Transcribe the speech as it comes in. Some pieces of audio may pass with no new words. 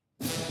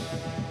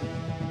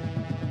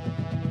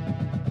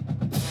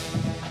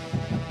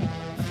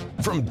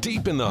From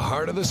deep in the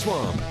heart of the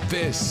swamp,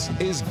 this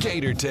is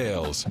Gator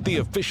Tales, the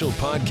official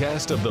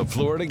podcast of the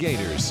Florida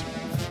Gators.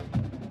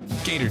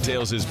 Gator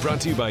Tales is brought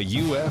to you by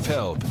UF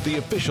Health, the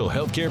official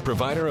healthcare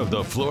provider of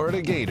the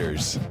Florida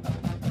Gators.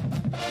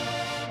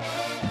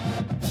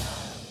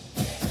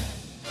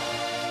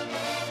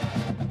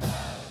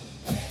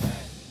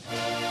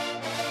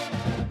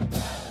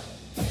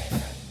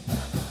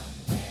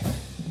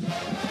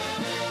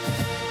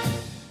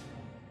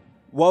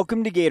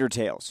 Welcome to Gator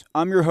Tales.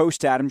 I'm your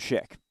host, Adam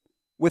Schick.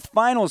 With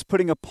finals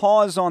putting a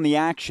pause on the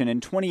action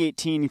and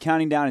 2018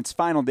 counting down its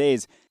final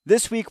days,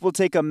 this week we'll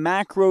take a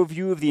macro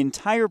view of the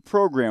entire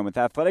program with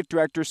Athletic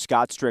Director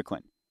Scott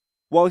Strickland.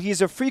 While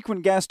he's a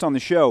frequent guest on the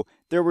show,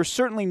 there were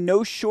certainly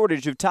no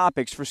shortage of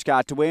topics for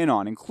Scott to weigh in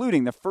on,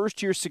 including the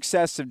first-year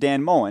success of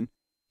Dan Mullen,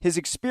 his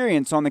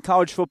experience on the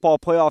College Football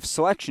Playoff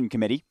Selection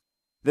Committee,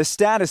 the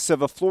status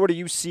of a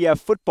Florida-UCF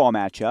football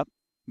matchup,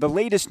 the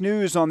latest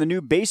news on the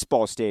new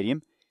baseball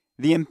stadium,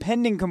 the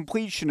impending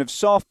completion of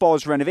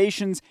softball's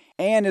renovations,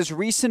 and his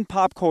recent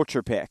pop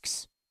culture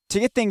picks. To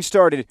get things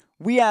started,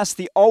 we asked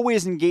the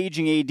always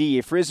engaging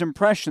AD for his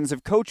impressions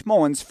of Coach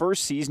Mullen's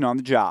first season on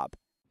the job.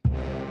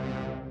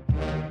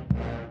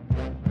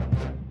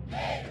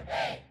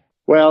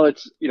 Well,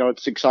 it's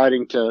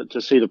exciting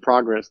to see the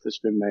progress that's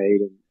been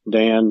made.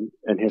 Dan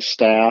and his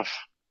staff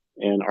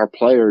and our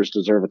players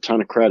deserve a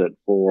ton of credit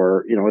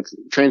for,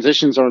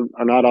 transitions are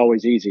not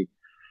always easy.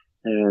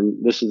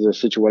 And this is a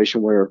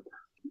situation where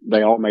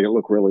they all made it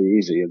look really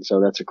easy. And so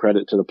that's a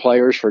credit to the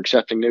players for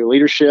accepting new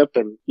leadership.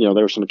 And,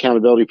 there was some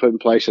accountability put in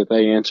place that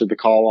they answered the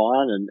call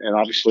on. And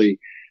obviously,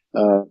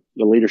 the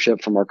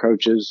leadership from our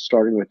coaches,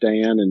 starting with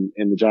Dan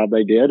and the job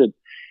they did.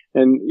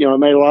 And it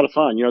made a lot of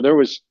fun.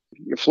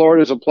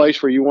 Florida is a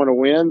place where you want to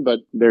win, but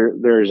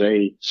there's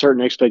a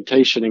certain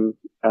expectation,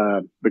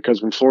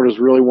 because when Florida's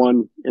really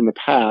won in the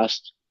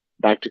past,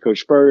 back to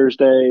Coach Spurrier's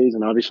days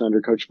and obviously under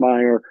Coach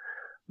Meyer,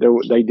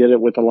 they did it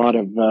with a lot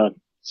of,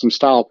 some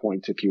style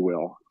points, if you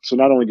will. So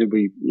not only did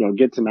we,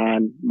 get to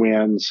 9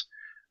 wins,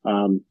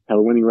 have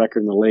a winning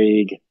record in the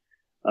league,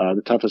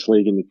 the toughest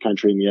league in the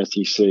country in the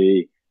SEC,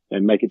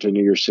 and make it to a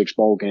New Year's Six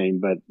bowl game,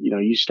 but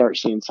you start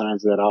seeing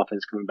signs of that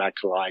offense coming back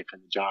to life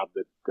and the job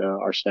that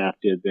our staff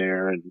did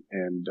there,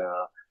 and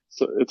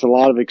so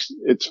it's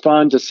it's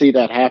fun to see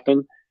that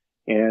happen,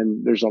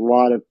 and there's a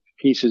lot of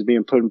pieces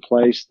being put in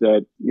place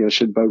that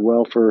should bode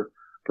well for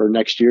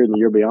next year and the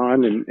year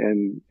beyond,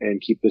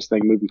 and keep this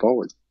thing moving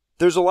forward.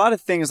 There's a lot of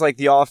things like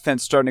the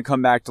offense starting to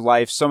come back to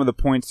life. Some of the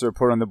points that are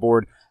put on the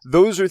board,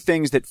 those are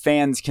things that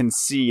fans can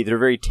see. They're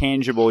very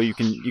tangible. You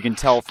can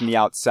tell from the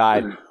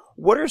outside.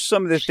 What are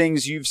some of the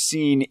things you've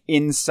seen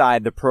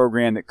inside the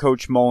program that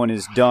Coach Mullen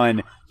has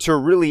done to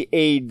really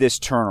aid this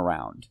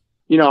turnaround?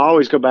 I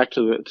always go back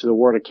to the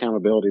word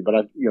accountability,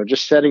 but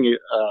just setting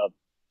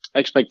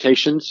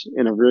expectations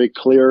in a really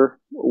clear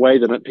way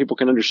that people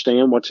can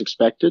understand what's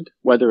expected,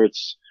 whether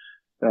it's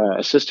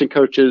assistant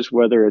coaches,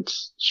 whether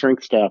it's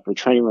strength staff or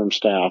training room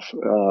staff,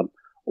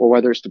 or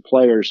whether it's the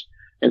players,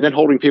 and then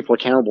holding people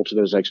accountable to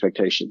those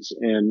expectations.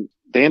 And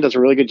Dan does a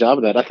really good job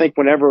of that. I think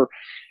whenever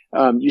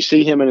you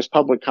see him in his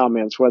public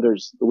comments, whether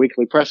it's the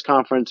weekly press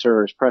conference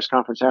or his press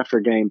conference after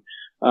a game,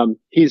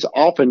 he's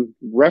often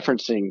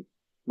referencing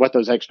what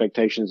those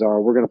expectations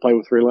are. We're going to play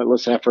with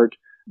relentless effort.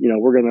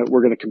 We're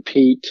going to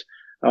compete.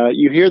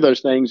 You hear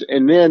those things,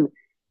 and then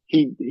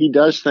he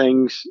does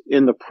things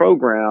in the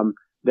program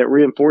that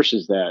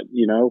reinforces that.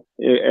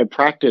 At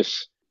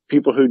practice,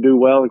 people who do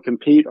well and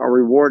compete are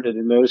rewarded,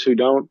 and those who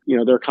don't,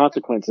 there are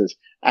consequences.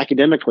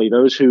 Academically,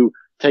 those who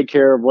take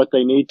care of what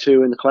they need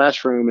to in the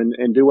classroom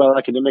and do well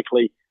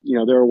academically,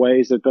 there are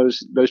ways that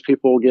those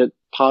people get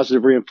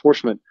positive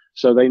reinforcement,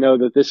 so they know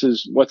that this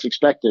is what's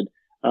expected.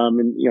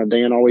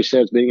 Dan always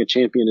says being a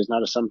champion is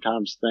not a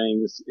sometimes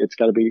thing. It's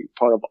got to be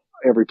part of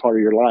every part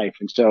of your life.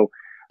 And so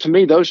to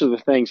me, those are the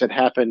things that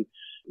happen,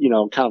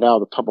 kind of out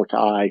of the public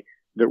eye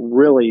that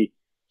really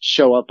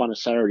show up on a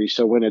Saturday.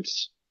 So when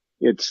it's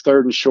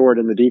 3rd and short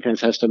and the defense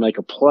has to make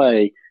a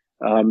play,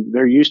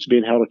 they're used to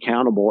being held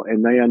accountable,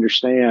 and they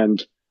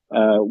understand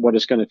what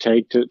it's going to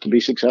take to be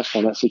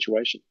successful in that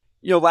situation.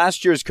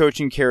 Last year's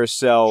coaching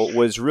carousel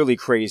was really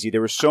crazy.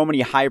 There were so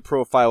many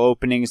high-profile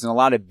openings and a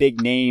lot of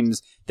big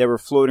names that were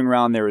floating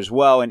around there as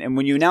well. And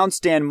when you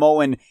announced Dan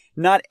Mullen,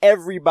 not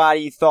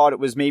everybody thought it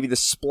was maybe the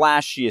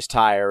splashiest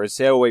hire, or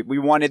say, oh, wait, we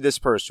wanted this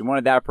person, we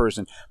wanted that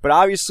person. But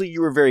obviously you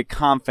were very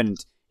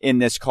confident in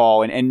this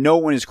call, and no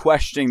one is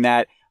questioning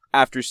that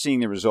after seeing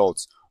the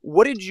results.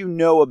 What did you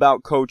know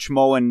about Coach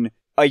Mullen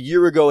a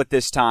year ago at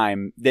this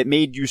time that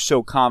made you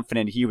so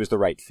confident he was the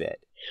right fit?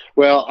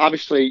 Well,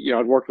 obviously,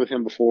 I'd worked with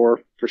him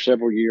before for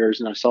several years,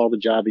 and I saw the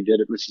job he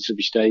did at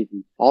Mississippi State.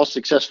 And all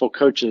successful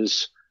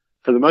coaches,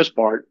 for the most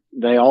part,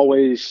 they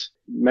always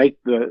make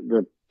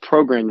the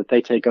program that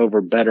they take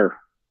over better.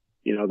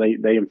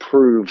 They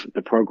improve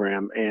the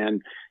program,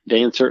 and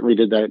Dan certainly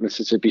did that at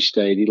Mississippi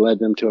State. He led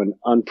them to an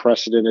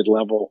unprecedented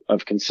level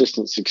of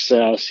consistent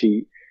success.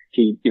 He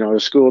a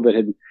school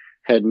that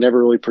had never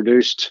really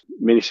produced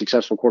many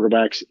successful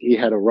quarterbacks. He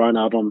had a run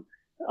of them,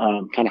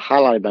 kind of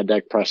highlighted by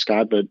Dak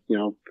Prescott, but,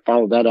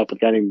 followed that up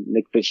with a guy named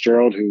Nick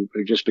Fitzgerald, who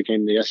just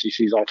became the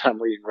SEC's all-time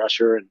leading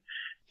rusher and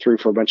threw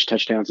for a bunch of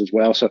touchdowns as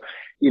well. So,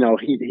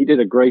 he did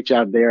a great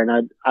job there.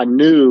 And I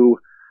knew,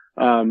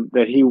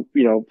 that he,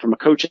 from a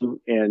coaching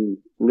and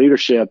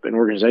leadership and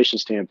organization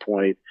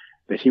standpoint,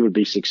 that he would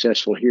be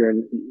successful here.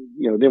 And,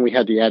 then we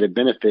had the added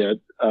benefit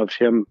of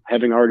him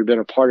having already been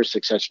a part of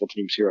successful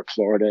teams here at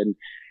Florida. And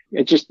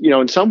it just,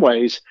 in some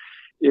ways,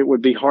 it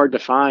would be hard to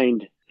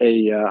find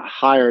a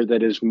hire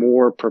that is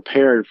more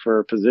prepared for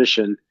a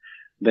position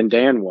than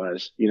Dan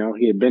was.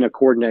 He had been a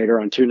coordinator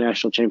on 2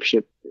 national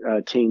championship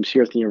teams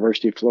here at the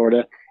University of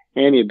Florida,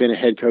 and he had been a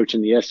head coach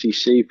in the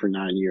SEC for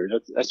 9 years.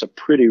 That's a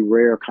pretty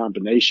rare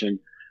combination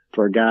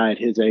for a guy at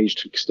his age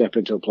to step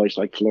into a place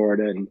like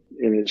Florida. And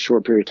in a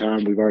short period of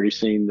time, we've already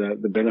seen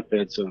the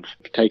benefits of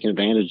taking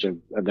advantage of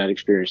that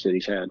experience that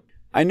he's had.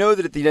 I know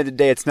that at the end of the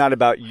day, it's not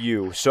about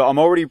you, so I'm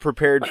already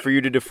prepared for you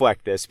to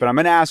deflect this, but I'm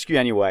going to ask you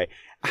anyway.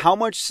 How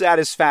much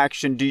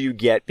satisfaction do you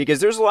get?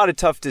 Because there's a lot of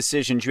tough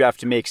decisions you have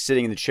to make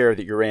sitting in the chair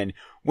that you're in.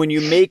 When you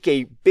make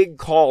a big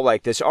call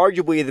like this,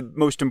 arguably the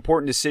most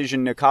important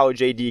decision a college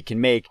AD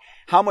can make,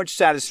 how much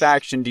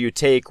satisfaction do you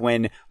take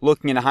when,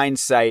 looking in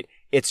hindsight,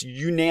 it's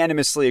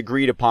unanimously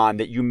agreed upon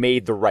that you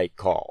made the right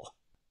call?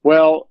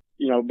 Well,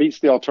 beats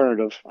the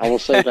alternative. I will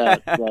say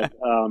that. But,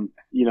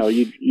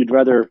 you'd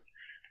rather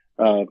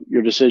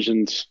your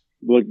decisions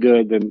look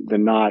good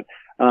than not.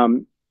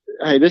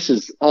 Hey, this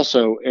is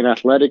also in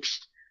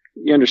athletics.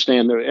 You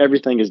understand that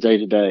everything is day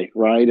to day,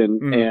 right?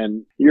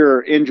 And you're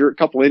a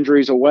couple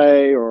injuries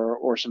away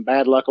or some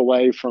bad luck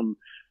away from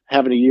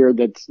having a year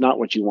that's not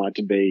what you want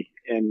it to be.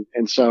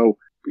 And so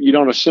you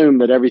don't assume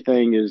that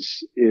everything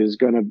is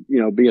going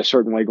to, be a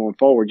certain way going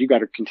forward. You got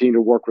to continue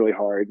to work really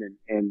hard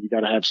and you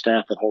got to have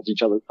staff that holds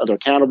each other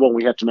accountable. And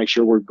we have to make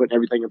sure we're putting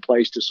everything in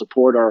place to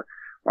support our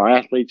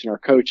athletes and our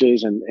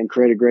coaches and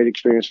create a great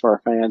experience for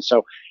our fans.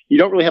 So you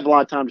don't really have a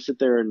lot of time to sit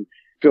there and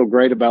feel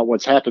great about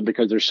what's happened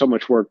because there's so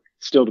much work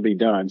still to be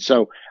done.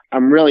 So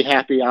I'm really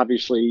happy,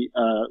 obviously,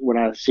 when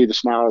I see the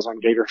smiles on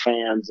Gator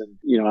fans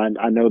and,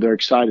 I know they're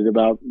excited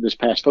about this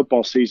past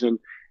football season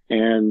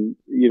and,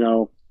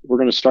 we're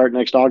going to start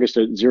next August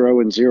at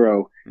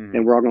 0-0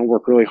 and we're all going to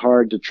work really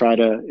hard to try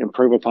to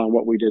improve upon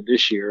what we did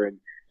this year. And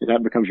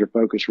that becomes your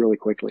focus really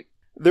quickly.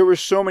 There were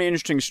so many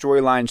interesting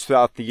storylines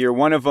throughout the year.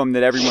 One of them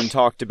that everyone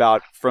talked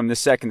about from the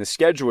second the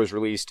schedule was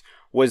released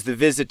was the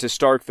visit to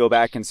Starkville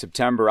back in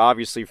September,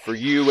 obviously for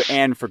you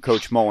and for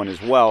Coach Mullen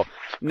as well.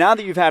 Now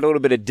that you've had a little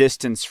bit of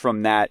distance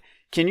from that,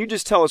 can you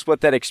just tell us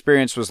what that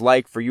experience was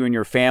like for you and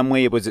your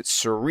family? Was it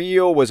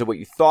surreal? Was it what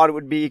you thought it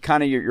would be?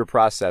 Kind of your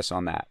process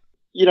on that.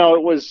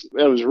 It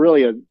was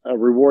really a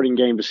rewarding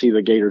game to see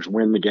the Gators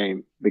win the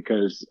game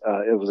because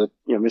it was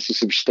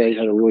Mississippi State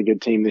had a really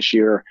good team this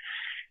year.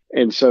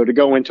 And so to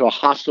go into a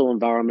hostile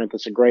environment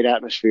that's a great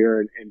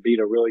atmosphere and beat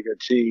a really good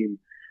team,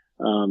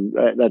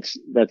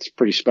 that's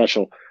pretty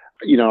special.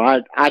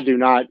 I do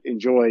not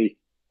enjoy,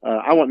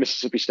 I want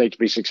Mississippi State to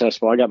be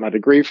successful. I got my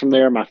degree from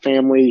there. My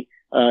family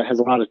has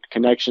a lot of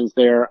connections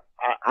there.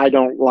 I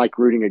don't like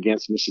rooting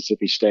against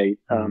Mississippi State.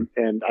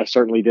 And I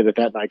certainly did it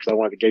that night because I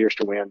wanted the Gators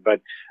to win,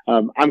 but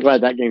I'm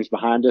glad that game's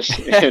behind us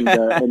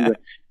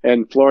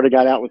and Florida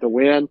got out with a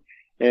win.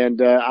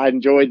 And I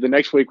enjoyed the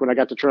next week when I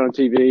got to turn on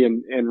TV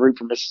and root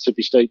for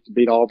Mississippi State to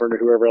beat Auburn or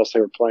whoever else they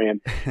were playing.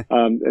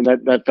 And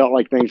that felt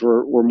like things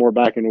were more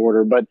back in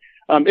order. But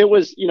it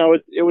was,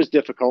 it was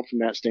difficult from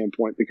that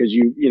standpoint because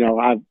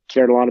I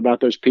cared a lot about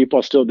those people.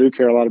 I still do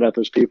care a lot about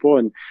those people.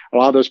 And a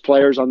lot of those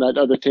players on that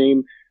other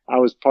team, I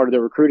was part of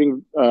the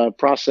recruiting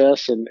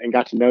process and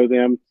got to know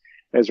them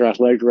as their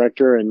athletic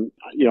director. And,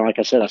 like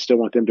I said, I still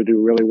want them to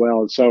do really well.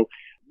 And so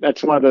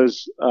that's one of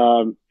those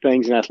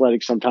things in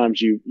athletics.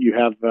 Sometimes you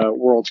have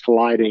worlds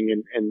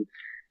colliding and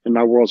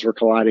my worlds were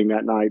colliding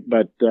that night.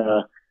 But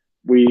the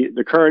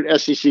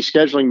current SEC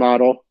scheduling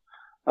model,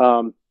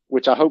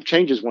 which I hope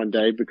changes one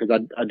day because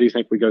I do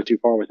think we go too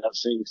far without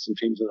seeing some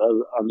teams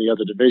on the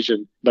other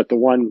division. But the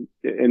one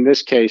in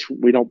this case,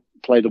 we don't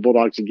play the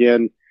Bulldogs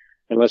again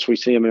unless we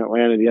see them in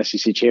Atlanta in the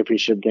SEC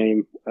championship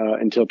game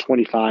until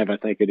 25, I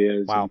think it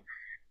is. Wow.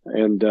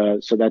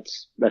 And so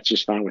that's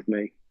just fine with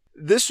me.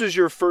 This was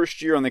your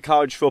first year on the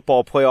College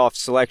Football Playoff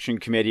Selection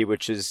Committee,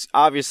 which has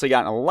obviously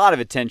gotten a lot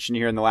of attention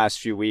here in the last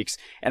few weeks.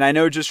 And I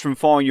know just from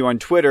following you on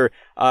Twitter,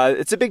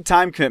 it's a big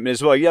time commitment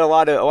as well. You had a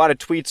lot of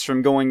tweets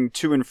from going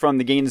to and from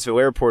the Gainesville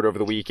airport over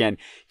the weekend.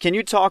 Can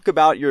you talk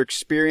about your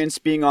experience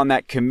being on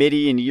that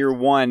committee in year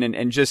one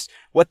and just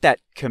what that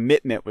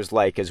commitment was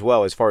like as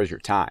well as far as your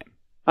time?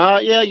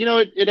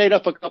 It ate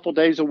up a couple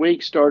days a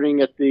week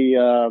starting at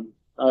the,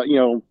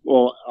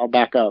 I'll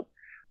back up.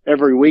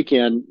 Every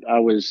weekend I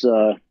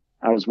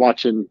was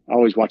watching, I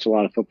always watch a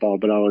lot of football,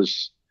 but I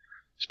was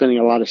spending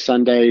a lot of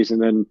Sundays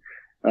and then,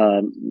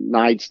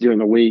 nights during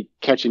the week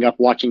catching up,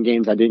 watching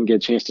games I didn't get a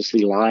chance to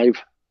see live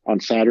on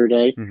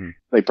Saturday. Mm-hmm.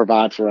 They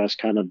provide for us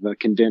kind of the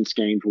condensed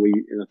games.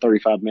 In a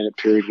 35-minute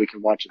period, we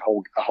can watch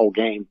a whole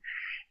game.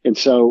 And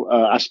so,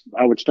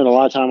 I would spend a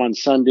lot of time on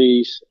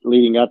Sundays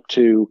leading up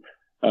to,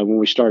 when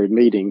we started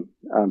meeting.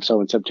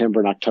 So in September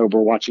and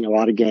October, watching a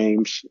lot of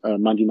games,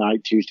 Monday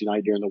night, Tuesday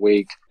night during the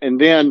week. And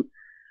then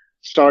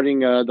starting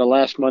the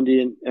last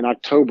Monday in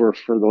October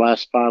for the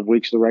last 5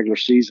 weeks of the regular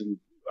season,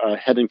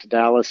 heading to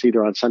Dallas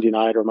either on Sunday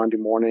night or Monday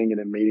morning, and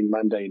then meeting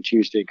Monday and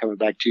Tuesday and coming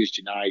back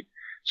Tuesday night.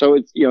 So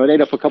it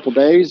ate up a couple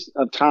days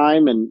of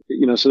time, and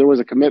so there was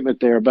a commitment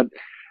there. But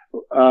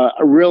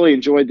I really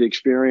enjoyed the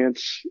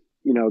experience.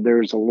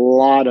 There's a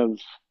lot of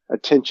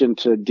attention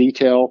to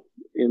detail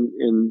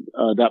in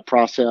that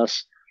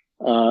process.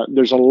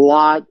 There's a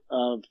lot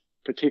of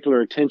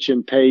particular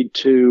attention paid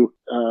to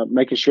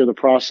making sure the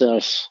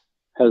process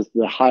has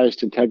the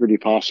highest integrity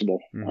possible.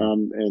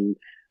 Mm-hmm. And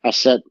I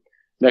sat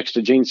next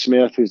to Gene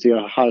Smith, who's the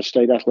Ohio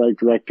State athletic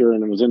director,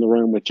 and was in the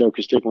room with Joe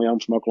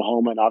Castiglione from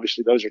Oklahoma. And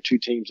obviously those are two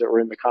teams that were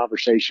in the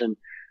conversation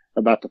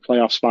about the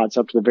playoff spots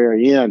up to the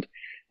very end.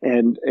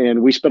 And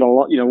we spent a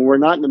lot, when we're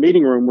not in the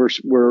meeting room,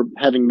 we're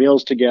having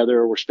meals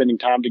together, we're spending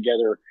time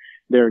together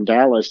there in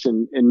Dallas.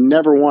 And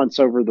never once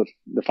over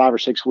the 5 or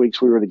 6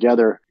 weeks we were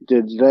together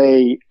did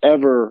they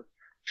ever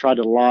try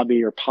to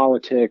lobby or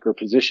politic or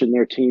position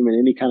their team in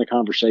any kind of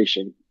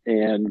conversation.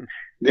 And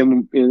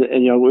then,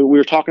 we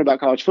were talking about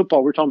college football.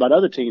 We were talking about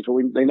other teams, but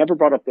they never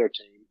brought up their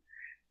team.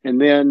 And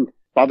then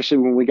obviously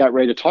when we got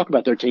ready to talk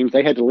about their teams,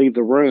 they had to leave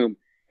the room.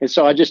 And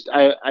so I just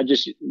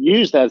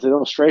used that as an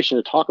illustration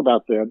to talk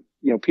about them.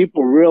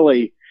 People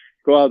really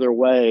go out of their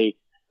way,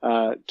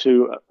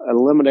 to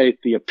eliminate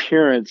the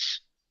appearance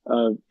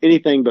of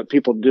anything but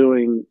people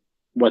doing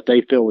what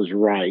they feel is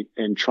right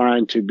and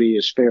trying to be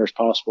as fair as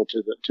possible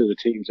to the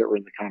teams that were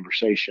in the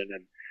conversation.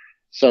 And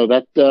so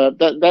that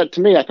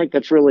to me, I think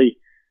that's really,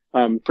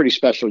 pretty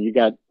special. You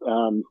got,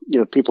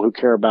 people who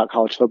care about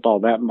college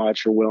football that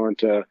much are willing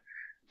to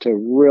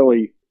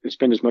really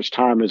spend as much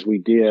time as we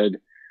did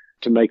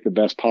to make the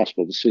best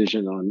possible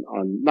decision on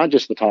not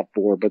just the top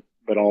 4,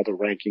 but all the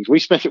rankings.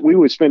 We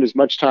would spend as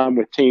much time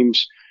with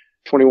teams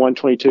 21,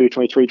 22,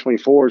 23,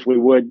 24 as we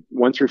would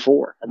 1 through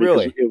 4.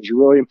 Really? It was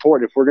really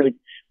important. If we're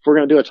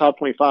going to do a top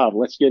 25,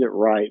 let's get it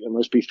right. And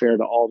let's be fair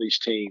to all these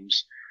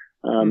teams.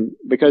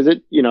 Because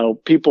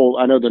people,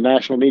 I know the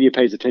national media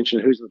pays attention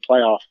to who's in the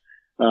playoff.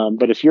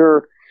 But if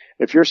you're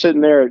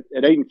sitting there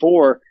at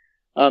 8-4,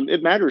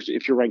 it matters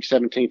if you're ranked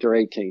 17th or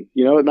 18th.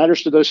 It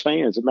matters to those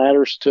fans. It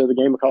matters to the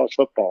game of college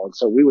football. And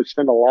so we would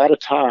spend a lot of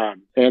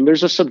time, and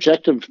there's a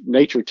subjective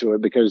nature to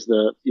it because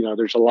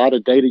there's a lot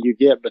of data you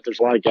get, but there's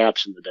a lot of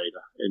gaps in the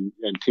data,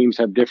 and teams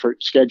have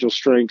different schedule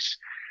strengths.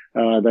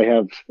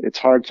 It's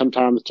hard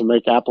sometimes to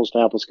make apples to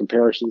apples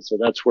comparisons. So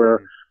that's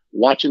where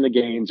watching the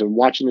games and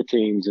watching the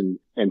teams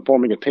and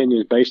forming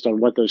opinions based on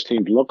what those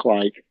teams look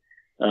like,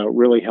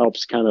 really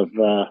helps kind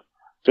of,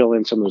 fill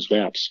in some of those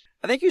gaps.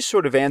 I think you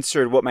sort of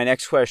answered what my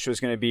next question was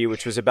going to be,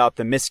 which was about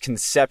the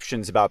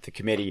misconceptions about the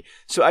committee.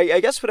 So I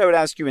guess what I would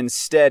ask you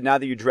instead, now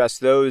that you address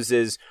those,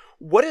 is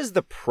what is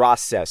the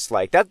process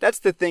like? That's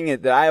the thing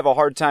that I have a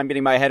hard time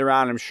getting my head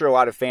around. I'm sure a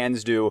lot of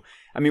fans do.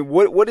 I mean,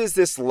 what is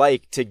this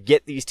like to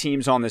get these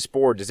teams on this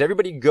board? Does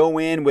everybody go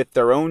in with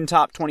their own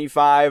top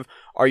 25?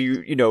 Are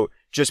you,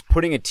 just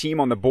putting a team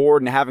on the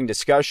board and having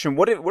discussion?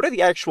 What are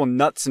the actual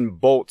nuts and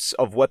bolts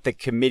of what the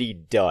committee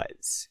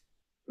does?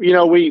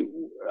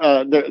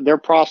 Their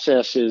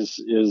process is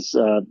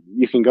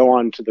you can go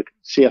on to the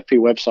CFP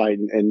website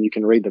and you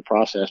can read the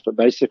process. But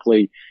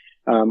basically,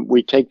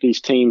 we take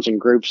these teams in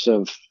groups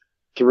of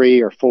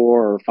 3 or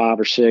 4 or 5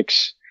 or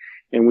 6,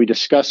 and we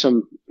discuss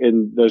them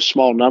in those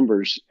small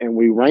numbers, and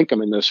we rank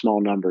them in those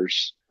small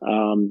numbers.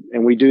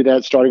 And we do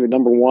that starting with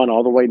number 1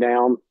 all the way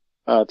down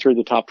through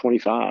the top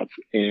 25.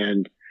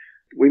 And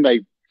we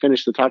may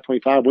finish the top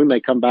 25. We may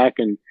come back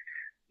and,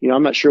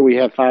 I'm not sure we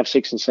have 5,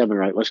 6, and 7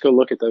 right. Let's go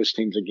look at those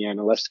teams again,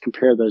 and let's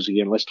compare those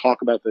again. Let's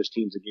talk about those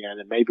teams again.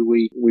 And maybe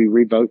we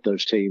revote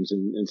those teams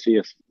and see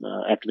if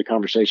after the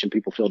conversation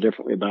people feel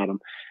differently about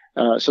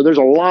them. So there's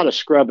a lot of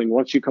scrubbing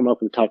once you come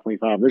up with the top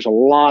 25. There's a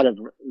lot of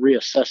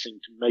reassessing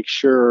to make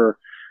sure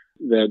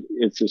that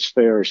it's as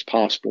fair as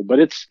possible. But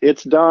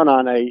it's done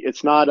on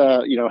it's not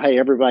hey,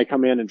 everybody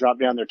come in and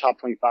drop down their top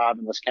 25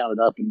 and let's count it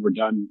up and we're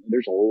done.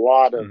 There's a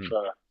lot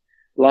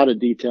of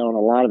detail and a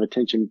lot of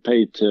attention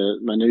paid to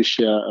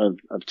minutia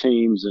of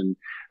teams and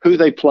who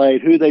they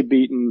played, who they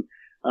beaten,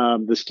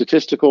 the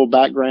statistical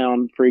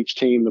background for each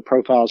team, the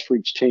profiles for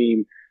each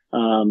team.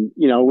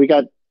 We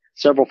got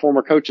several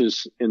former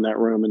coaches in that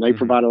room, and they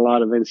provide a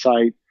lot of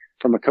insight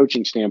from a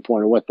coaching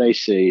standpoint of what they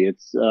see.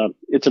 It's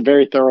a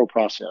very thorough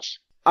process.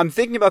 I'm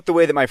thinking about the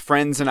way that my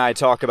friends and I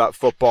talk about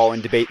football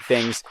and debate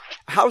things.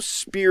 How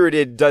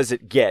spirited does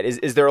it get?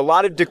 Is there a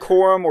lot of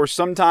decorum, or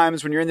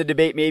sometimes when you're in the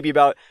debate maybe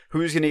about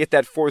who's going to get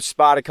that 4th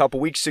spot a couple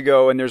weeks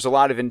ago and there's a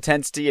lot of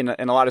intensity and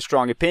a lot of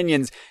strong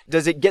opinions,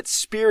 does it get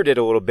spirited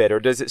a little bit, or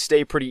does it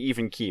stay pretty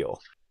even keel?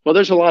 Well,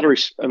 there's a lot of,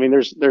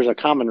 there's a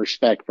common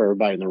respect for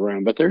everybody in the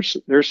room, but there's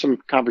some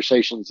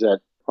conversations that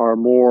are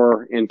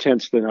more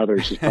intense than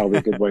others is probably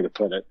a good way to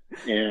put it.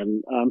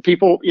 And,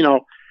 people,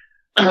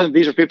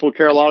 these are people who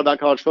care a lot about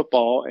college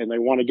football and they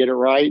want to get it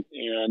right.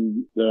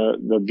 And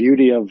the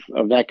beauty of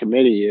that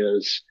committee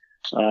is,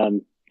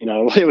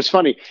 It was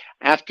funny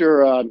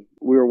after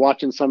we were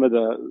watching some of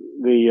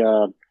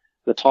the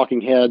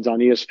talking heads on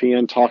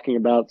ESPN talking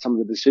about some of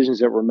the decisions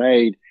that were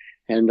made,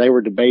 and they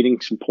were debating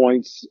some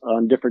points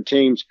on different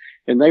teams,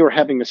 and they were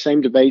having the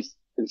same debates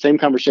and same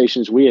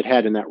conversations we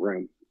had in that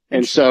room.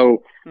 And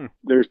so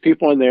there's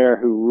people in there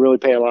who really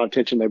pay a lot of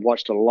attention. They've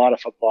watched a lot of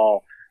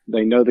football.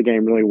 They know the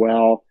game really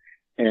well,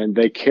 and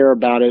they care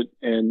about it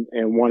and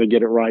want to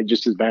get it right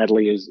just as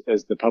badly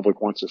as the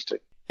public wants us to.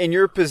 In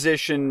your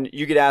position,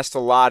 you get asked a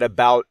lot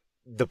about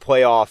the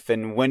playoff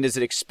and when does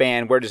it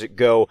expand, where does it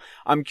go?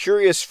 I'm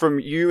curious from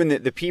you and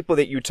the people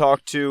that you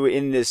talk to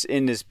in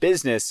this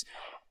business,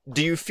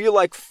 do you feel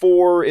like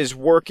 4 is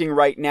working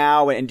right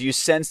now, and do you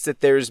sense that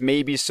there's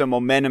maybe some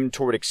momentum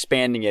toward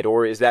expanding it,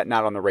 or is that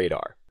not on the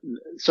radar?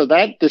 So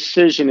that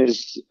decision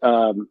is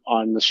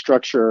on the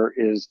structure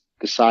is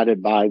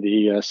decided by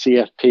the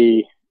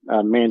CFP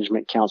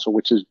Management Council,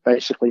 which is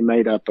basically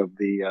made up of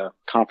the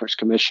conference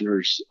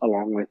commissioners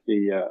along with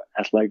the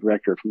athletic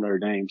director from Notre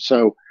Dame.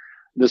 So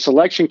the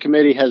selection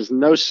committee has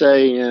no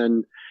say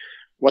in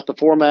what the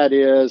format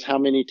is, how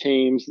many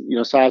teams,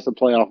 size of the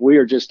playoff. We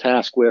are just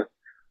tasked with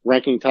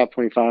ranking top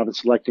 25 and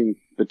selecting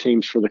the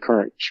teams for the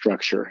current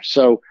structure.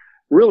 So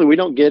really, we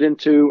don't get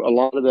into a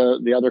lot of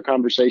the other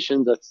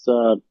conversations.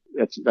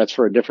 That's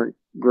for a different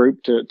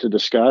group to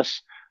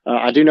discuss.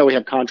 I do know we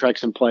have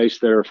contracts in place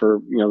that are for,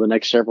 the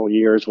next several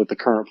years with the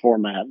current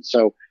format.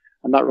 So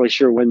I'm not really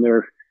sure when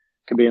there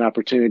could be an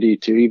opportunity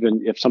to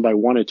even, if somebody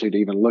wanted to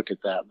even look at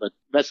that. But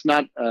that's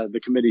not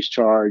the committee's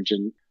charge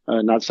and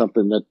not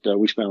something that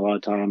we spend a lot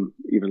of time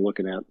even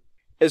looking at.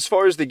 As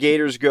far as the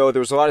Gators go, there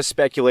was a lot of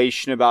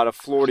speculation about a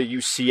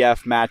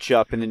Florida-UCF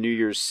matchup in the New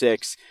Year's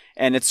Six,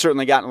 and it's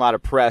certainly gotten a lot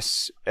of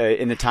press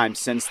in the time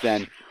since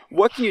then.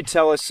 What can you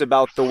tell us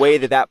about the way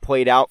that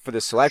played out for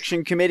the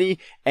selection committee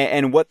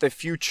and what the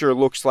future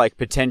looks like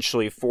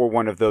potentially for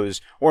one of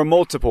those or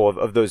multiple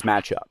of those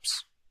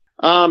matchups?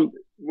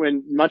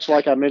 When, much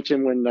like I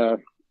mentioned, when the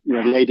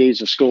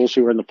ADs of schools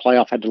who were in the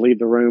playoff had to leave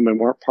the room and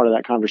weren't part of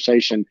that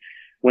conversation,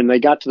 when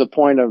they got to the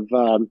point of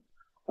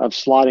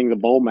slotting the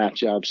bowl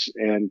matchups,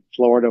 and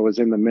Florida was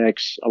in the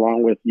mix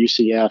along with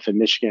UCF and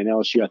Michigan and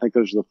LSU. I think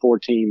those were the 4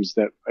 teams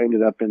that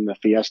ended up in the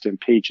Fiesta and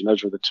Peach, and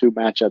those were the 2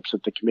 matchups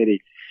that the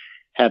committee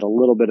had a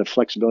little bit of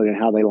flexibility in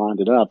how they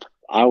lined it up.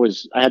 I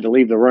had to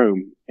leave the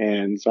room,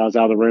 and so I was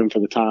out of the room for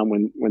the time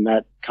when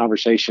that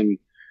conversation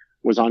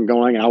was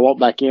ongoing. And I walked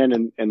back in,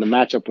 and the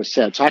matchup was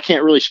set. So I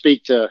can't really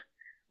speak to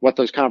what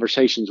those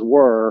conversations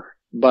were.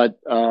 But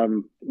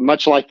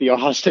much like the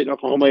Ohio State and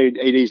Oklahoma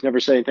ADs never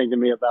say anything to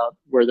me about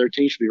where their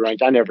team should be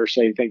ranked, I never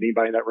say anything to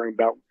anybody in that room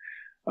about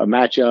a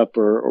matchup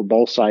or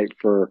bowl site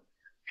for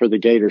the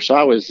Gators. So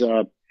I was,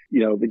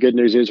 the good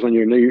news is when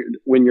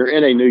you're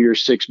in a New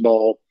Year's Six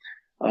bowl,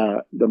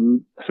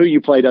 who you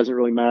play doesn't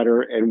really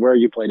matter, and where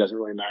you play doesn't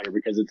really matter,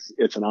 because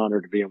it's an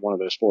honor to be in one of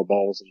those 4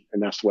 bowls,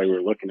 and that's the way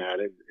we're looking at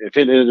it. If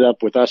it ended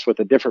up with us with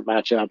a different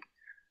matchup,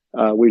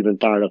 we've been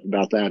fired up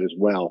about that as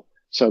well.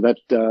 So that,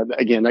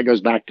 again, that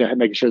goes back to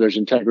making sure there's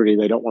integrity.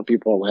 They don't want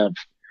people to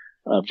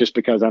have, just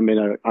because I'm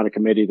on a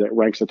committee that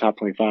ranks the top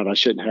 25, I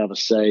shouldn't have a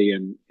say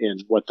in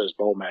what those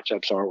bowl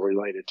matchups are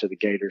related to the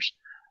Gators.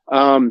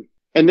 And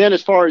then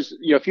as far as,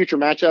 future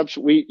matchups,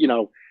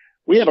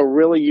 we have a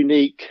really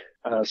unique,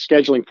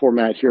 scheduling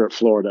format here at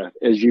Florida,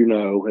 as you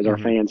know, as our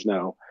fans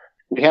know.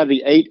 We have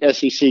the 8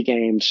 SEC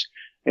games,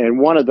 and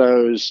one of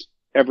those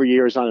every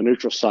year is on a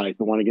neutral site.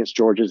 The one against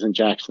Georgia's in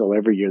Jacksonville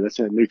every year. That's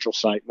a neutral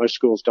site. Most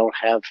schools don't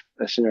have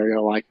a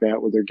scenario like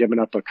that where they're giving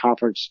up a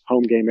conference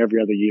home game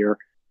every other year.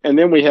 And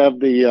then we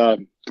have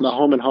the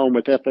home and home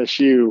with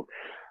FSU,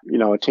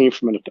 a team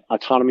from an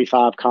Autonomy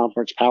 5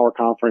 conference, power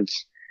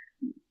conference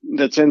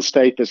that's in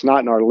state, that's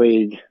not in our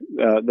league,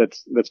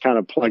 that's kind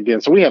of plugged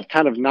in. So we have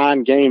kind of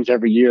 9 games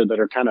every year that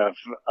are kind of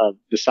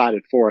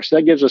decided for us.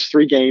 That gives us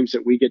 3 games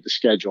that we get to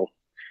schedule.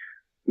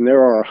 And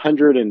there are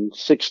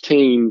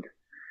 116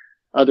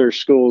 other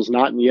schools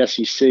not in the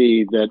SEC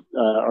that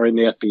are in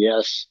the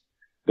FBS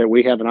that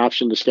we have an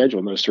option to schedule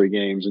in those 3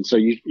 games. And so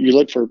you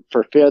look for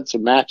fits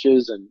and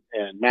matches and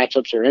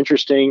matchups that are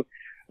interesting.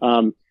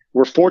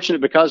 We're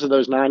fortunate because of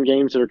those 9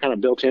 games that are kind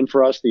of built in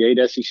for us, the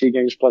 8 SEC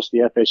games plus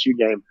the FSU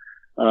game.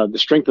 The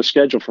strength of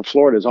schedule for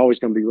Florida is always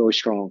going to be really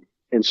strong.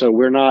 And so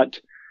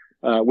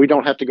we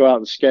don't have to go out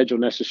and schedule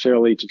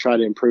necessarily to try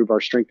to improve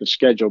our strength of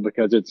schedule,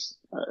 because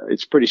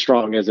it's pretty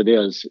strong as it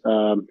is.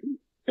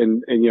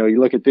 And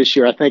you look at this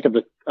year, I think of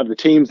the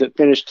teams that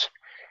finished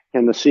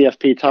in the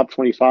CFP top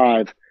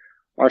 25,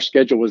 our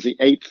schedule was the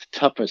 8th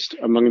toughest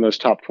among those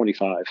top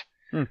 25.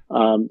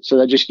 So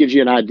that just gives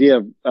you an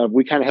idea of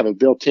we kind of have a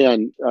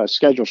built-in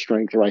schedule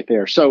strength right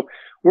there. So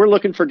we're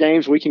looking for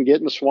games we can get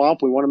in the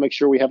swamp. We want to make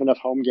sure we have enough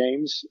home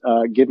games,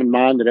 give in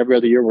mind that every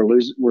other year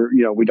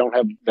we don't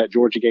have that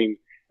Georgia game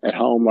at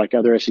home like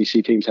other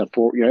SEC teams have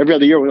 4. Every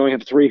other year we only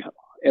have 3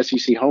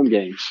 SEC home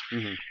games.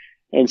 Mm-hmm.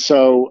 And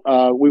so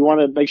we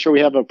want to make sure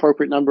we have an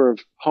appropriate number of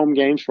home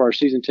games for our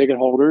season ticket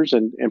holders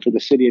and for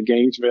the city of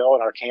Gainesville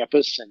and our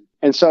campus.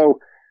 And so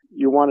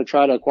you want to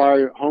try to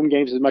acquire home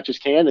games as much as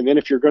can. And then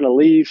if you're going to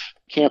leave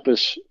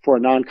campus for a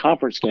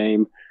non-conference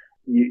game,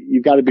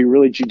 you've got to be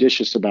really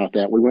judicious about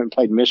that. We went and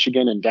played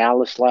Michigan and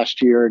Dallas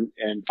last year,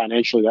 and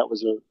financially that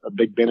was a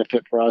big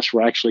benefit for us.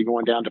 We're actually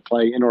going down to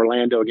play in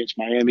Orlando against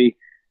Miami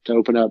to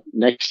open up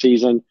next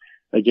season.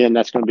 Again,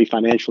 that's going to be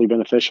financially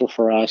beneficial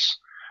for us.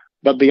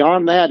 But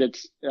beyond that,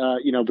 it's,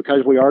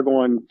 because we are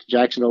going to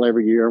Jacksonville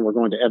every year and we're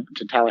going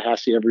to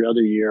Tallahassee every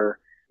other year,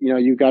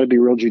 you've got to be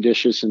real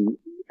judicious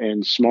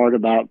and smart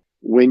about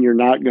when you're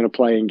not going to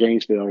play in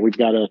Gainesville. We've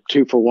got a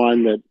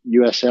 2-for-1 that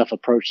USF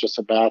approached us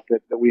about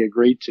that we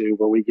agreed to,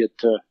 where we get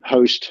to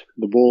host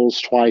the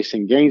Bulls twice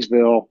in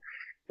Gainesville.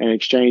 In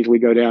exchange, we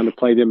go down to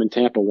play them in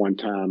Tampa one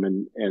time.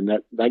 And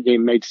that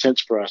game made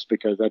sense for us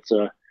because it's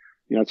a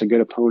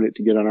good opponent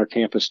to get on our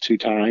campus 2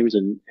 times,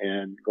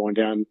 and going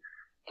down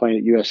playing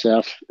at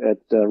USF at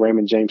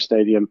Raymond James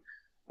Stadium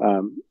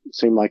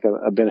seemed like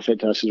a benefit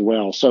to us as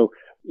well. So,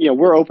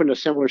 we're open to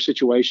similar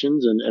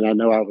situations. And I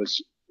know I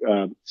was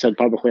said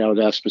publicly, I was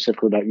asked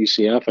specifically about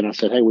UCF, and I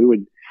said, hey, we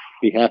would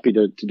be happy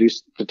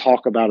to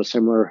talk about a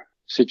similar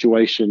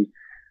situation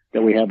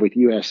that we have with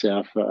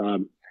USF.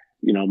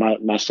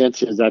 My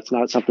sense is that's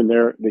not something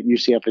that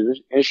UCF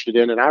is interested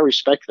in, and I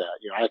respect that.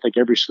 I think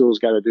every school's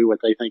got to do what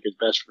they think is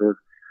best for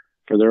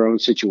their own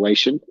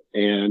situation,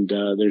 and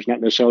there's not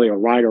necessarily a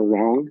right or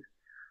wrong.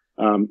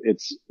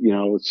 It's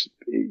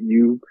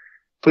you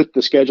put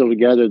the schedule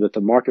together that the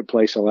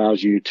marketplace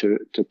allows you to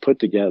put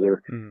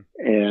together,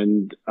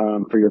 and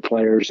for your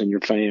players and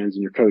your fans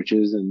and your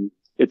coaches, and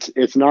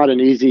it's not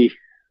an easy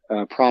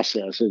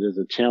process. It is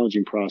a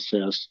challenging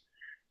process.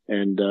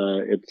 And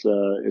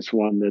it's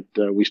one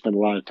that we spend a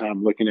lot of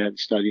time looking at and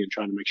studying,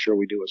 trying to make sure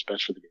we do what's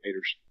best for the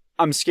Gators.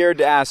 I'm scared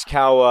to ask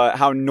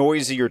how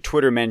noisy your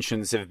Twitter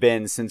mentions have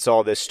been since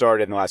all this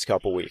started in the last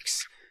couple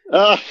weeks.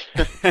 Are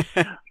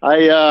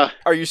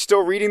you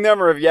still reading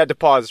them, or have you had to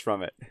pause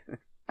from it?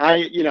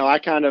 I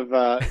kind of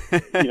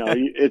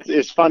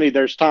it's funny.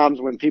 There's times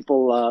when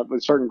people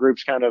when certain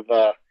groups kind of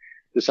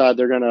decide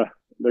they're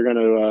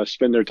gonna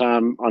spend their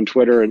time on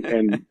Twitter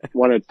and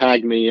want to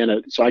tag me in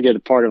it. So I get a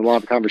part of a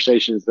lot of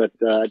conversations that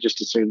I just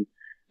assume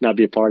not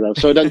be a part of.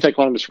 So it doesn't take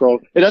long to scroll.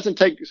 It doesn't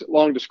take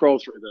long to scroll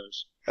through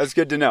those. That's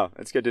good to know.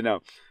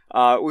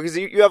 Because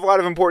you have a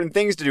lot of important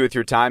things to do with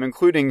your time,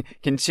 including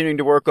continuing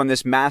to work on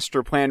this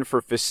master plan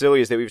for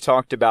facilities that we've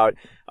talked about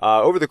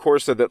over the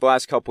course of the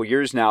last couple of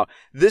years now.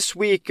 This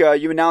week,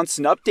 you announced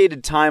an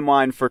updated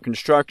timeline for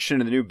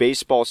construction of the new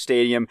baseball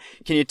stadium.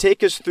 Can you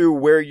take us through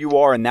where you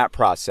are in that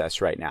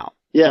process right now?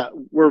 Yeah,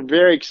 we're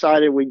very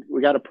excited.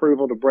 We got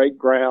approval to break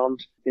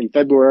ground in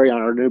February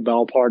on our new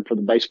ballpark for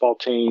the baseball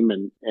team,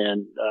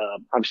 and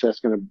obviously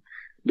that's going to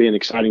be an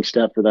exciting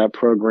step for that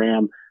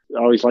program. I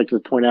always like to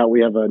point out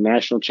we have a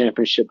national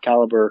championship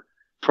caliber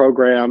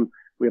program.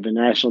 We have a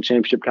national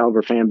championship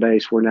caliber fan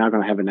base. We're now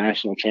going to have a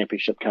national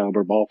championship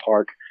caliber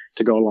ballpark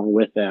to go along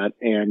with that,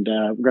 and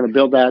we're going to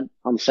build that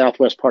on the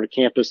southwest part of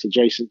campus,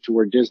 adjacent to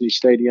where Disney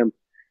Stadium,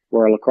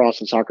 where our lacrosse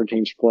and soccer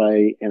teams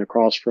play, and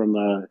across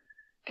from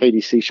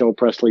KDC Shoal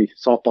Presley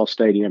softball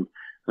stadium.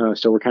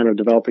 So we're kind of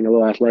developing a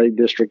little athletic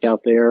district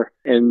out there.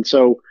 And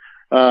so,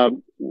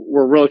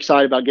 we're real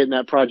excited about getting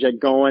that project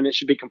going. It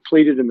should be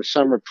completed in the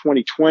summer of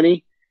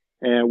 2020,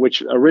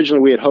 which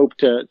originally we had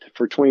hoped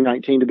for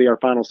 2019 to be our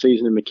final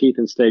season in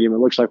McKeithen Stadium. It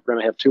looks like we're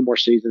going to have 2 more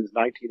seasons,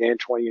 19 and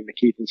 20 in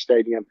McKeithen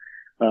Stadium.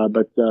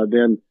 But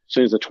then as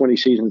soon as the 20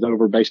 season's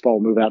over, baseball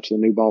will move out to the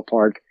new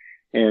ballpark.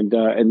 And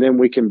then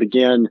we can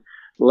begin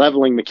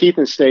leveling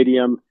McKeithen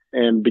Stadium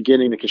and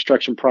beginning the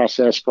construction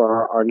process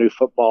for our new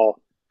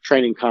football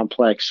training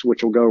complex,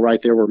 which will go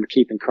right there where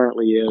McKeithen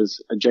currently is,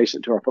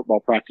 adjacent to our football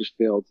practice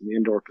fields and the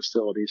indoor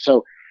facilities.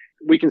 So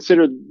we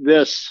consider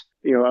this,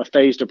 a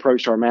phased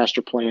approach to our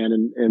master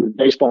plan, and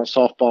baseball and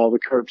softball, the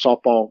current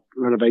softball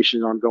renovation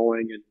is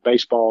ongoing, and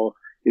baseball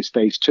is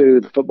phase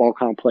 2. The football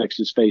complex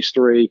is phase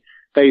 3.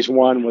 Phase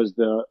 1 was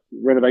the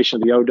renovation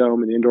of the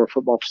O-Dome and the indoor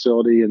football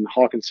facility and the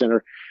Hawkins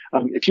Center.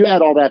 If you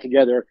add all that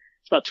together,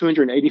 it's about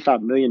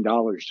 $285 million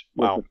worth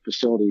of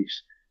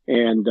facilities,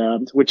 and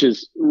which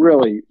is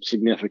really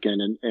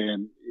significant.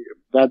 And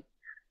that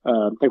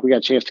I think we got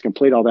a chance to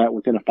complete all that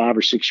within a 5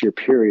 or 6 year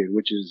period,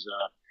 which is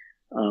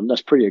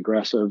that's pretty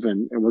aggressive.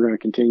 And we're going to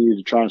continue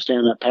to try and stay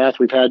on that path.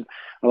 We've had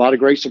a lot of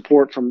great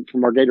support from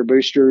our Gator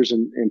boosters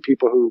and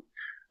people who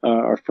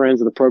are friends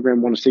of the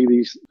program, want to see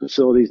these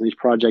facilities and these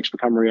projects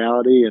become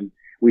reality. And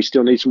we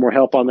still need some more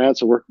help on that.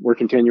 So we're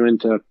continuing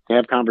to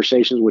have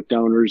conversations with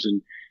donors,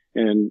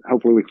 and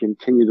hopefully we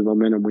continue the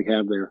momentum we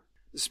have there.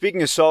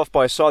 Speaking of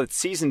softball, I saw that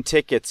season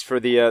tickets for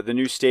the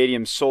new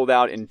stadium sold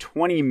out in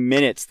 20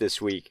 minutes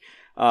this week.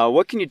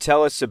 What can you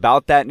tell us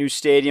about that new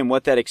stadium,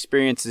 what that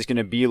experience is going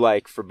to be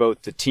like for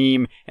both the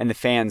team and the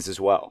fans as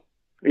well?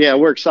 Yeah,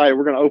 we're excited.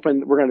 We're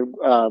going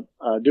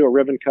to do a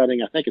ribbon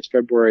cutting. I think it's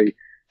February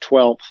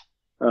 12th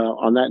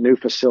on that new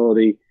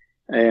facility.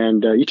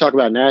 And you talk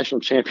about a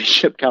national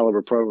championship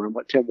caliber program.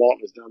 What Tim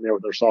Walton has done there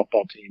with their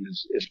softball team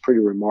is pretty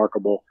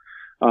remarkable.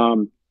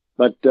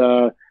 But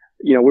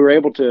we were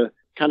able to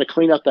kind of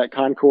clean up that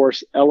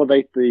concourse,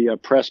 elevate the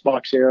press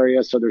box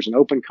area. So there's an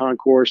open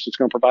concourse. It's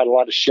going to provide a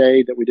lot of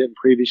shade that we didn't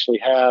previously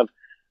have.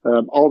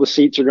 All the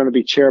seats are going to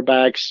be chair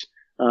backs.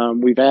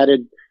 We've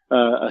added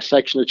a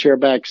section of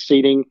chairback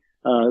seating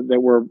that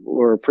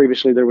were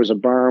previously there was a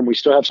berm. We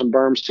still have some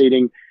berm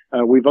seating.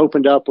 We've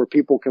opened up where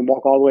people can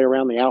walk all the way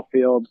around the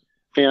outfield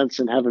fence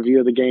and have a view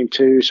of the game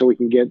too, so we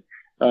can get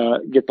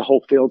the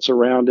whole field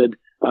surrounded.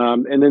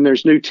 And then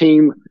there's new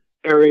team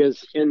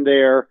areas in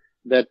there,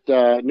 that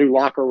new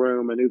locker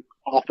room, a new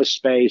office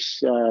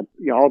space, all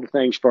the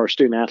things for our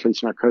student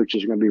athletes and our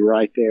coaches are going to be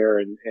right there.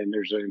 And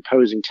there's an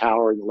imposing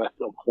tower in the left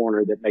field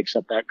corner that makes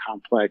up that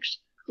complex.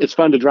 It's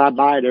fun to drive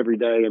by it every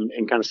day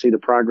and kind of see the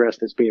progress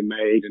that's being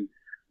made, and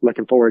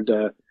looking forward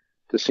to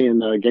seeing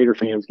the Gator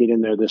fans get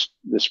in there this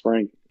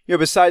spring.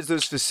 Besides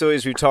those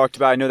facilities we talked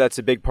about, I know that's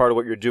a big part of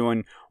what you're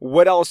doing.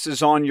 What else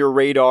is on your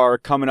radar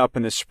coming up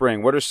in the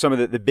spring? What are some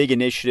of the big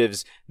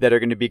initiatives that are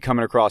going to be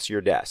coming across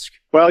your desk?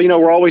 Well,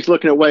 we're always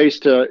looking at ways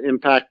to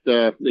impact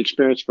the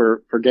experience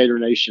for Gator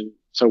Nation.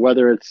 So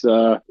whether it's,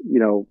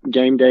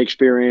 game day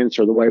experience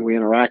or the way we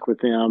interact with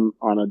them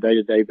on a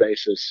day-to-day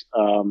basis,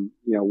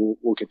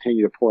 we'll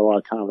continue to pour a lot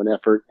of time and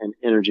effort and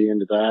energy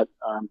into that.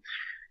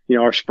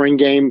 Our spring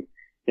game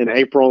in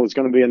April is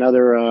going to be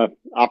another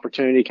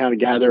opportunity to kind of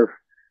gather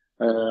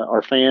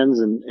our fans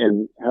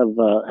and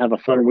have a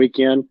fun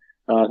weekend.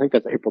 I think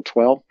that's April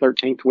 12th,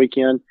 13th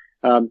weekend.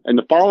 And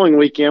the following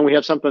weekend, we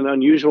have something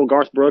unusual.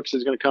 Garth Brooks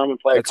is going to come and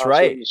play a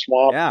concert in the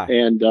Swamp. Yeah.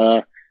 And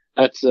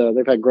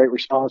they've had great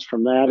response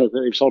from that.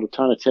 They've sold a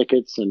ton of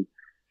tickets, and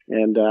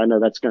I know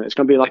it's going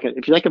to be like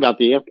if you think about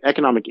the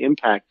economic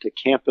impact to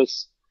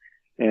campus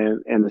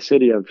and the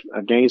city of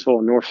Gainesville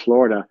and North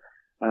Florida,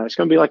 it's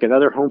going to be like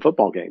another home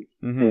football game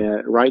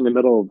right in the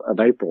middle of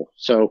April.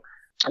 So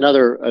that's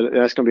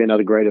going to be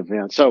another great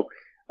event. So,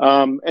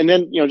 and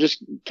then,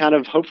 just kind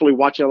of hopefully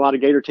watching a lot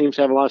of Gator teams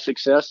have a lot of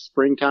success.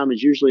 Springtime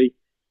is usually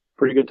a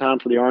pretty good time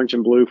for the Orange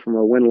and Blue from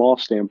a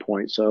win-loss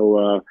standpoint.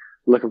 So,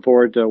 looking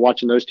forward to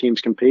watching those teams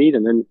compete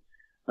and then,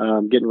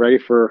 getting ready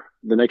for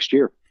the next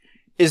year.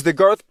 Is the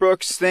Garth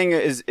Brooks thing,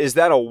 is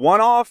that a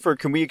one-off, or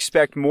can we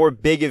expect more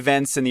big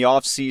events in the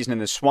off-season in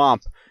the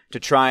Swamp to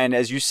try and,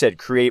 as you said,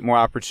 create more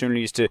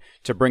opportunities to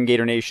bring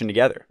Gator Nation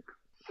together?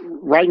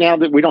 Right now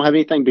that we don't have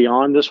anything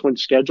beyond this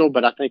one's schedule,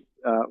 but I think,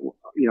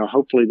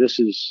 hopefully this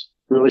is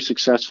really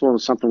successful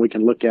and something we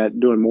can look at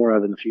doing more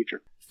of in the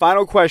future.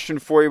 Final question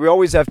for you. We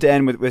always have to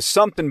end with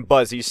something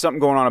buzzy, something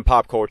going on in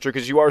pop culture,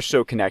 because you are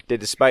so connected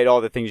despite all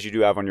the things you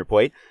do have on your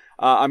plate.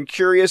 I'm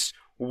curious,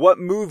 what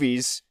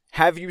movies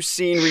have you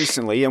seen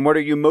recently, and what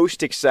are you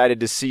most excited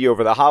to see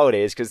over the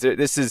holidays? Because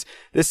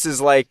this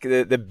is like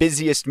the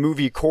busiest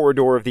movie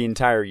corridor of the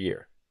entire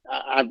year.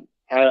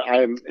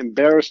 I'm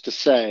embarrassed to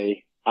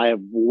say I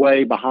am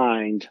way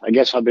behind. I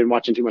guess I've been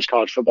watching too much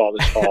college football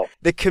this fall.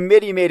 The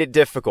committee made it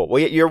difficult.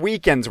 Well, your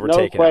weekends were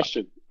taken. No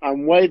question.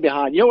 I'm way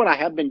behind. You know what I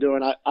have been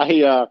doing?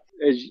 I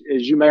as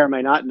you may or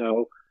may not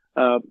know,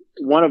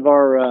 one of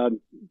our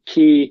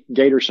key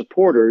Gator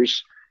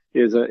supporters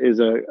is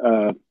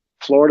a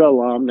Florida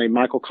alum named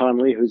Michael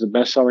Conley, who's a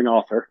best-selling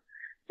author.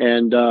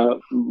 And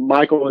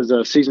Michael is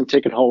a season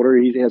ticket holder.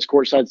 He has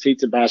courtside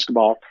seats at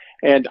basketball.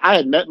 And I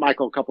had met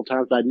Michael a couple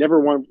times, but I'd never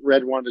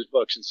read one of his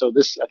books. And so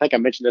I think I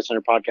mentioned this on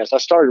our podcast. I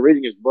started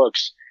reading his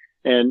books,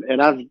 and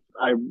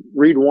I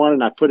read one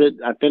and I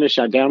finish,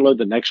 I download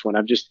the next one.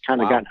 I've just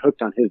kind of gotten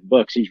hooked on his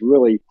books. He's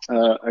really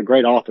a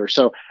great author.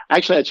 So I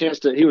actually had a chance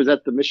he was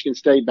at the Michigan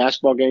State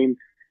basketball game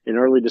in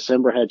early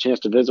December, had a chance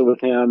to visit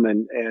with him,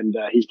 and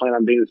he's planning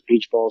on being at the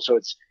Peach Bowl. So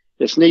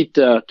it's neat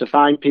to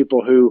find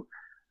people who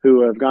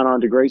have gone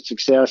on to great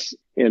success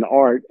in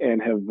art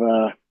and have,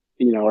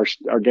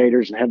 are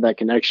Gators and have that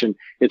connection.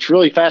 It's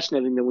really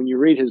fascinating that when you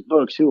read his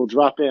books, he will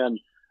drop in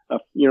a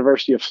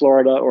University of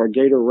Florida or a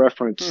Gator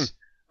reference,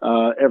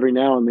 every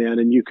now and then.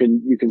 And you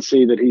can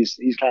see that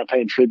he's kind of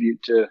paying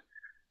tribute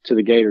to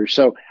the Gators.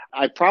 So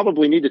I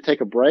probably need to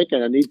take a break,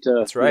 and I need to,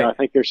 That's right. I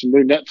think there's some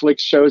new Netflix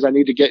shows I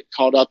need to get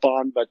caught up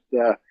on, but,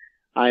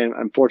 I am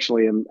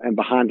unfortunately am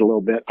behind a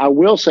little bit. I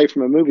will say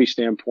from a movie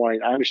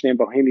standpoint, I understand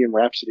Bohemian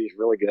Rhapsody is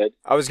really good.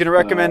 I was going to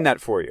recommend that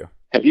for you.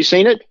 Have you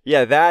seen it?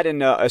 Yeah, that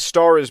and A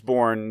Star Is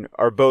Born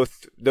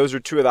those are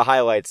two of the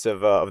highlights of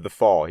the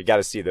fall. You got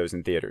to see those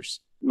in theaters.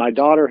 My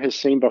daughter has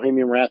seen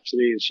Bohemian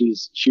Rhapsody, and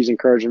she's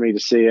encouraging me to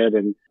see it.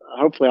 And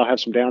hopefully I'll have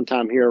some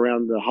downtime here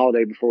around the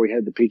holiday before we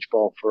head to Peach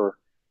Bowl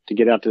to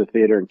get out to the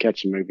theater and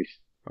catch some movies.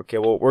 Okay,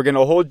 well, we're going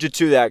to hold you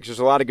to that because there's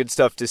a lot of good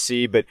stuff to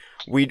see, but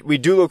we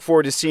do look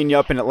forward to seeing you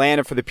up in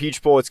Atlanta for the Peach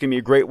Bowl. It's going to be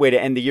a great way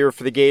to end the year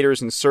for the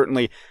Gators, and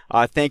certainly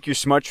thank you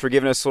so much for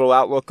giving us a little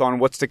outlook on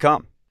what's to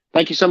come.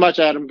 Thank you so much,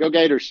 Adam. Go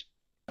Gators.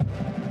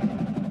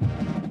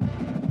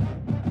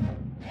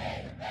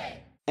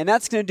 And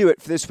that's going to do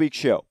it for this week's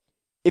show.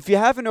 If you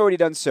haven't already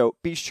done so,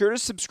 be sure to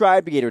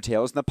subscribe to Gator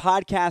Tales in the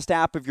podcast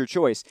app of your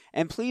choice,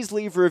 and please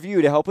leave a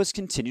review to help us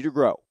continue to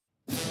grow.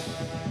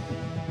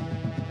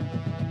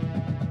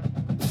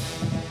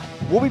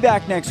 We'll be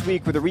back next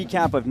week with a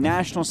recap of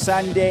National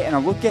Signing Day and a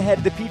look ahead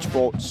to the Peach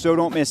Bowl, so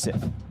don't miss it.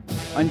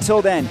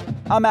 Until then,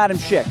 I'm Adam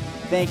Schick,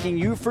 thanking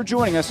you for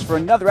joining us for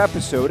another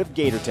episode of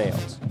Gator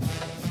Tales.